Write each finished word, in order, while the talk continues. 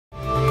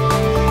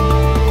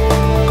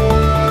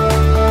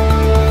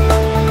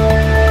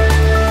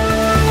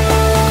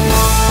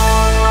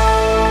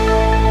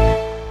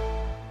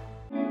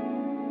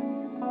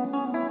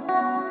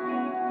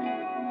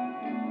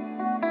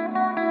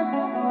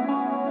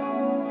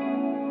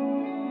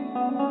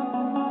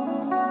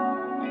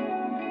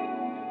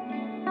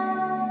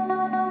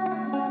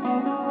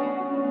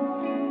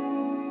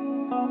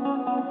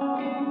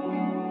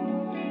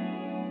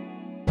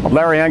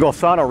Larry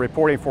Anglisano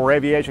reporting for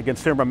Aviation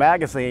Consumer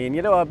magazine.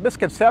 You know, a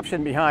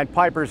misconception behind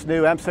Piper's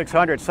new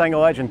M600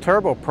 single-engine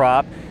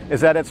turboprop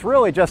is that it's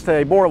really just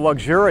a more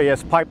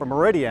luxurious Piper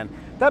Meridian.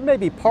 That may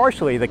be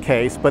partially the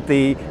case, but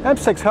the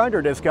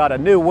M600 has got a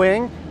new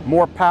wing,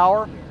 more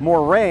power,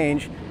 more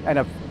range, and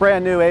a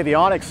brand new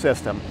avionics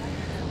system.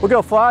 We'll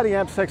go fly the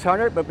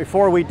M600, but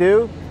before we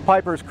do,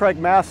 Piper's Craig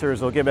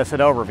Masters will give us an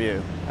overview.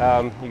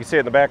 You can see it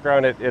in the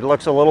background, it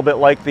looks a little bit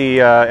like the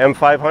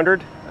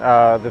M500.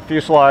 The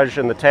fuselage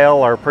and the tail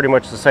are pretty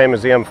much the same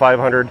as the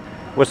M500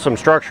 with some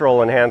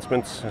structural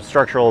enhancements,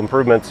 structural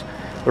improvements.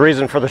 The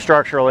reason for the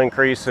structural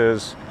increase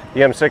is the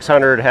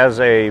M600 has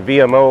a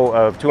VMO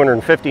of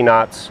 250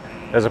 knots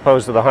as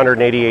opposed to the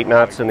 188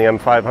 knots in the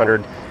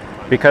M500.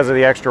 Because of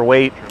the extra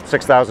weight,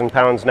 6,000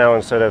 pounds now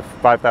instead of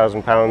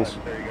 5,000 pounds.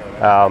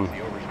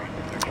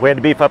 We had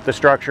to beef up the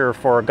structure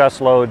for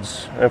gust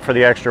loads and for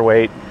the extra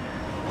weight.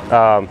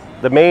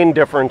 The main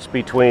difference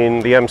between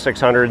the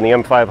M600 and the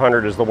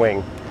M500 is the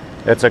wing.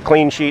 It's a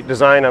clean sheet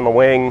design on the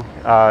wing.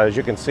 As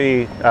you can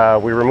see,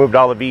 we removed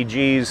all the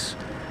VGs.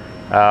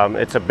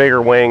 It's a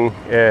bigger wing.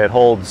 It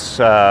holds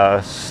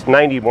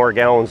 90 more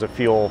gallons of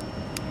fuel.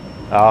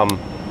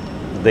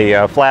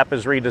 The flap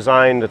is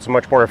redesigned. It's a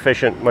much more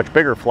efficient, much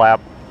bigger flap.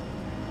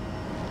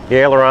 The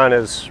aileron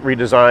is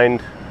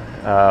redesigned.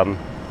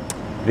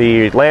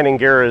 The landing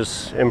gear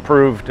is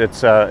improved.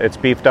 It's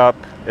beefed up.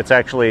 It's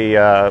actually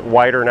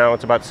wider now.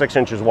 It's about 6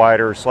 inches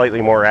wider,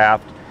 slightly more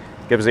aft.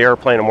 Gives the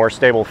airplane a more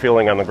stable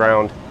feeling on the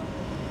ground.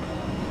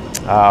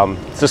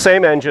 It's the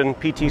same engine,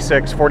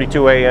 PT6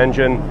 42A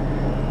engine.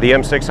 The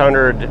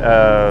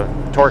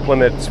M600 torque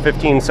limit's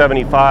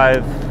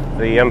 1575.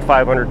 The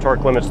M500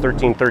 torque limit's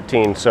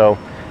 1313. So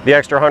the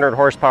extra 100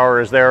 horsepower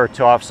is there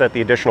to offset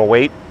the additional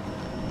weight.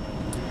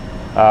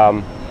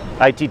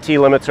 ITT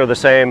limits are the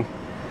same.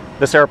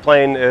 This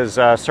airplane is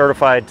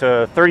certified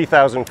to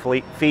 30,000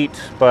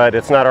 feet, but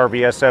it's not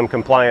RVSM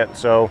compliant,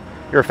 so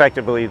you're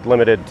effectively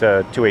limited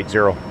to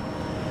 280.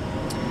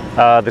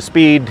 The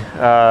speed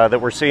that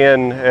we're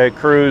seeing at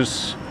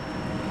cruise,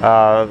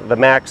 the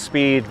max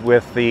speed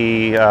with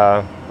the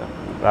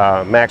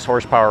max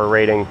horsepower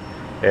rating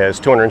is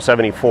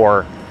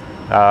 274.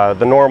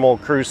 The normal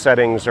cruise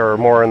settings are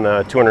more in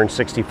the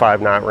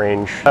 265 knot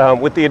range.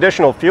 With the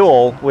additional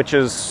fuel, which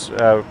is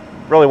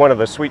really one of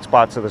the sweet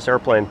spots of this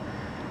airplane,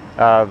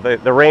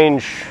 the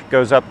range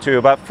goes up to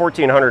about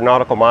 1,400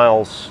 nautical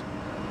miles.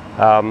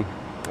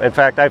 In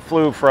fact, I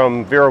flew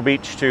from Vero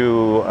Beach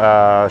to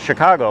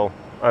Chicago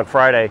on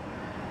Friday.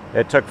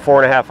 It took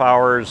 4.5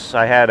 hours.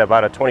 I had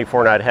about a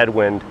 24 knot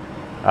headwind,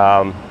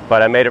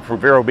 but I made it from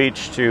Vero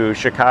Beach to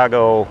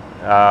Chicago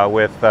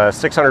with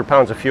 600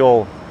 pounds of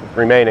fuel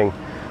remaining.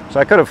 So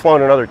I could have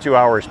flown another 2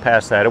 hours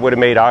past that. It would have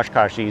made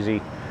Oshkosh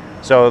easy.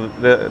 So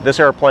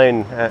this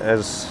airplane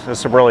has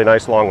some really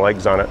nice long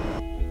legs on it.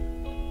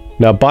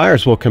 Now,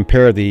 buyers will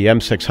compare the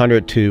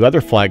M600 to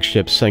other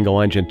flagship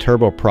single-engine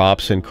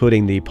turboprops,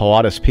 including the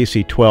Pilatus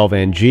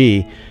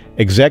PC-12NG,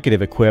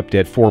 executive equipped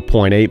at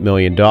 $4.8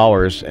 million,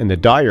 and the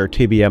Dyer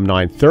TBM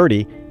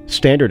 930,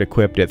 standard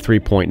equipped at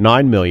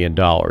 $3.9 million.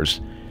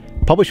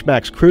 Published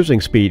max cruising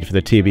speed for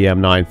the TBM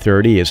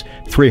 930 is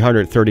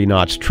 330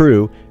 knots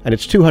true, and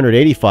it's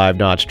 285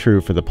 knots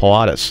true for the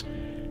Pilatus.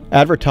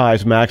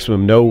 Advertised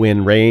maximum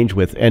no-wind range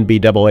with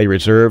NBAA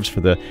reserves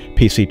for the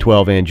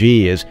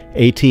PC-12NG is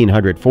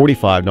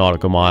 1,845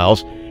 nautical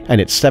miles, and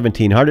it's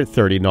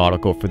 1,730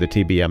 nautical for the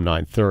TBM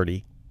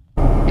 930.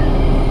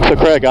 So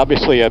Craig,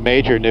 obviously a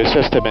major new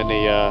system in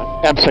the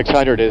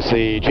M600 is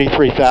the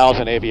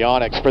G3000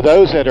 avionics. For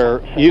those that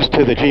are used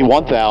to the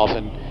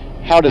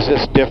G1000, how does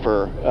this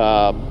differ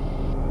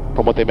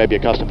from what they may be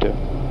accustomed to?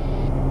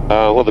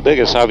 Well, the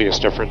biggest obvious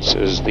difference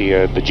is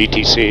the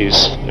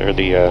GTCs, or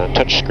the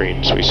touch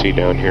screens we see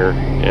down here,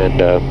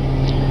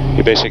 and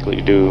you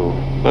basically do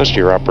most of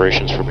your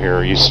operations from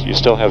here. You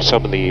still have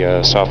some of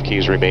the soft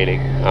keys remaining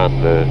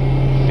on the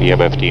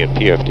MFD and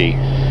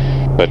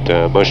PFD,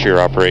 but most of your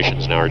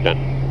operations now are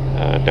done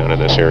down in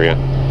this area.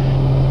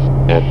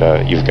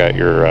 And you've got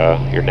your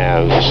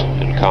navs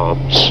and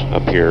comms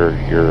up here.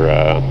 Your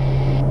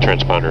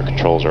transponder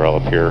controls are all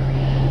up here.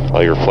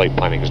 All your flight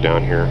planning is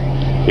down here.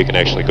 You can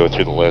actually go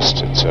through the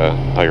list. It's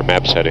all your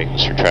map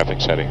settings, your traffic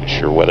settings,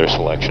 your weather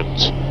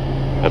selections.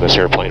 On this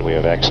airplane we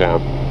have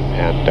XM,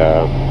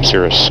 and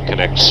Cirrus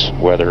connects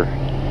weather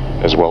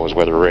as well as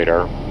weather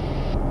radar,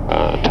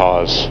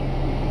 TAWS.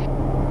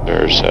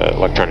 There's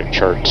electronic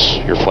charts,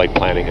 your flight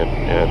planning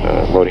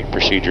and loading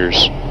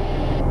procedures.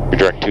 Your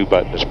direct to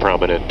button is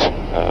prominent.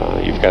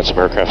 You've got some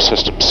aircraft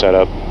systems set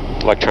up,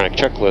 electronic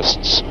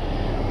checklists.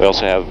 We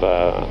also have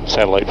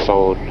satellite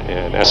phone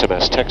and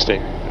SMS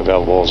texting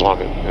available,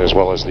 as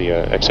well as the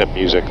XM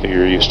music that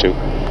you're used to,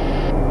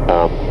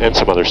 and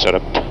some other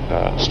setup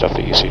stuff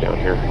that you see down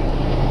here.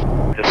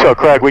 So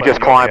Craig, we just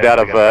climbed out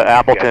of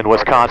Appleton,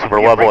 Wisconsin.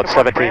 We're level at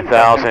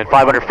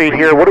 17,500 feet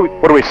here. What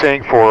are we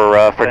seeing for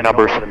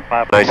numbers?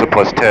 ISO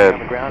plus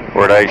 10.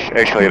 We're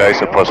actually at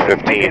ISO plus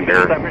 15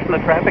 here.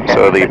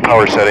 So the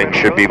power setting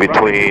should be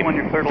between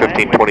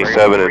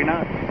 1527 and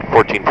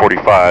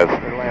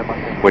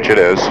 1445, which it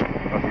is.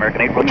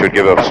 which would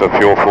give us a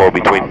fuel flow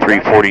between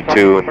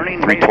 342 and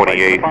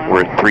 328.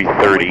 We're at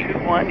 330,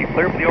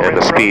 and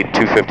the speed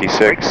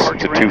 256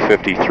 to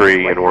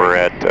 253, and we're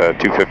at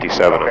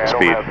 257 on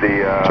speed.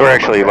 So we're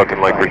actually looking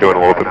like we're doing a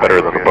little bit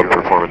better than the book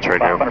performance right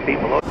now.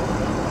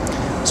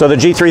 So the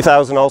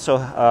G3000 also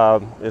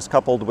is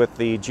coupled with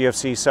the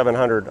GFC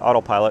 700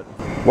 autopilot.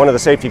 One of the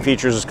safety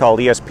features is called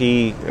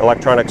ESP,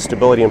 Electronic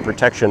Stability and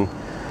Protection,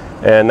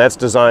 and that's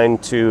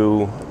designed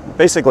to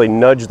basically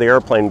nudge the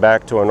airplane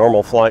back to a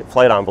normal flight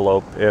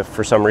envelope if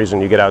for some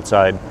reason you get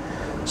outside.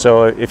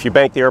 So if you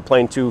bank the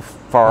airplane too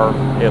far,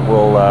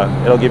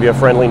 it'll give you a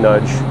friendly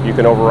nudge. You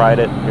can override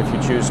it if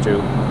you choose to,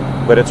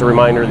 but it's a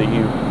reminder that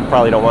you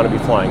probably don't want to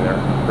be flying there,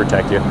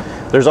 protect you.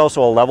 There's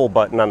also a level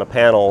button on the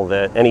panel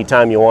that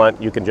anytime you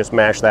want, you can just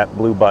mash that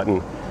blue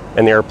button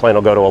and the airplane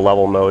will go to a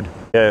level mode.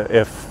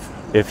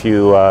 If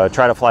you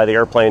try to fly the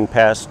airplane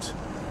past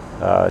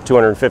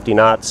 250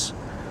 knots,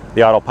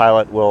 the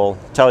autopilot will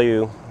tell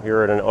you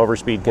you're in an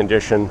overspeed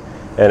condition,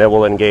 and it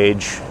will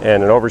engage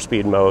in an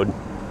overspeed mode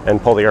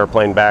and pull the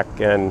airplane back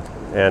and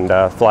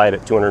fly it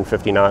at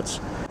 250 knots.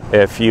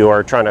 If you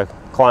are trying to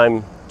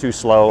climb too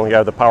slow, you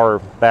have the power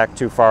back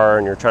too far,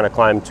 and you're trying to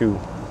climb too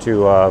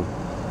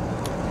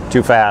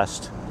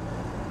fast,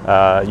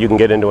 you can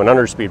get into an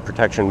underspeed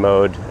protection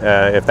mode.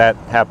 If that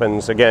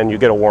happens, again, you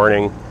get a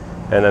warning,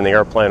 and then the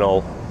airplane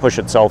will push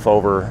itself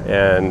over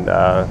and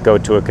go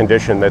to a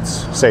condition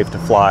that's safe to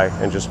fly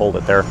and just hold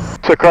it there.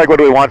 So Craig, what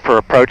do we want for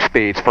approach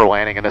speeds for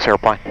landing in this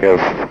airplane? We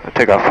have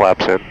takeoff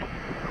flaps in.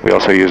 We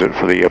also use it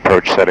for the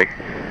approach setting.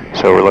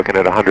 So we're looking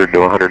at 100 to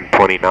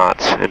 120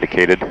 knots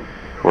indicated.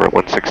 We're at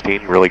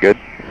 116, really good.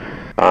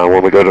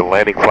 When we go to the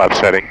landing flap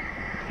setting,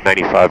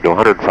 95 to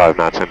 105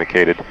 knots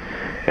indicated.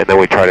 And then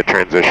we try to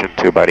transition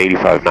to about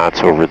 85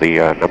 knots over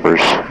the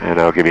numbers, and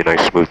that'll give you a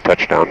nice smooth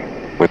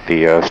touchdown with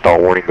the stall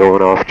warning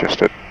going off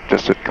just at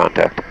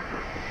contact.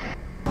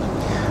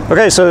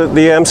 Okay, so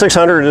the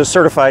M600 is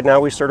certified now.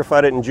 We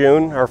certified it in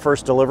June. Our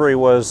first delivery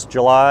was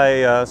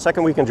July,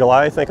 second week in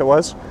July, I think it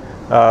was.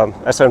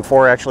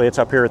 SN4, actually, it's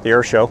up here at the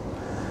air show.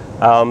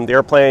 The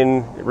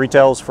airplane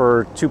retails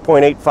for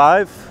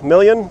 $2.85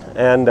 million,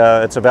 and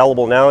it's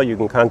available now. You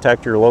can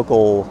contact your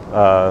local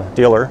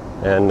dealer,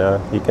 and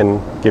he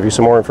can give you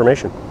some more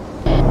information.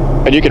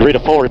 And you can read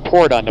a full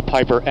report on the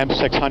Piper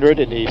M600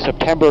 in the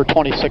September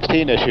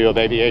 2016 issue of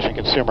Aviation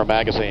Consumer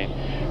magazine.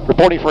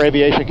 Reporting for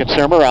Aviation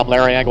Consumer, I'm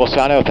Larry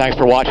Anglisano. Thanks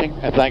for watching,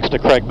 and thanks to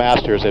Craig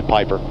Masters at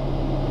Piper.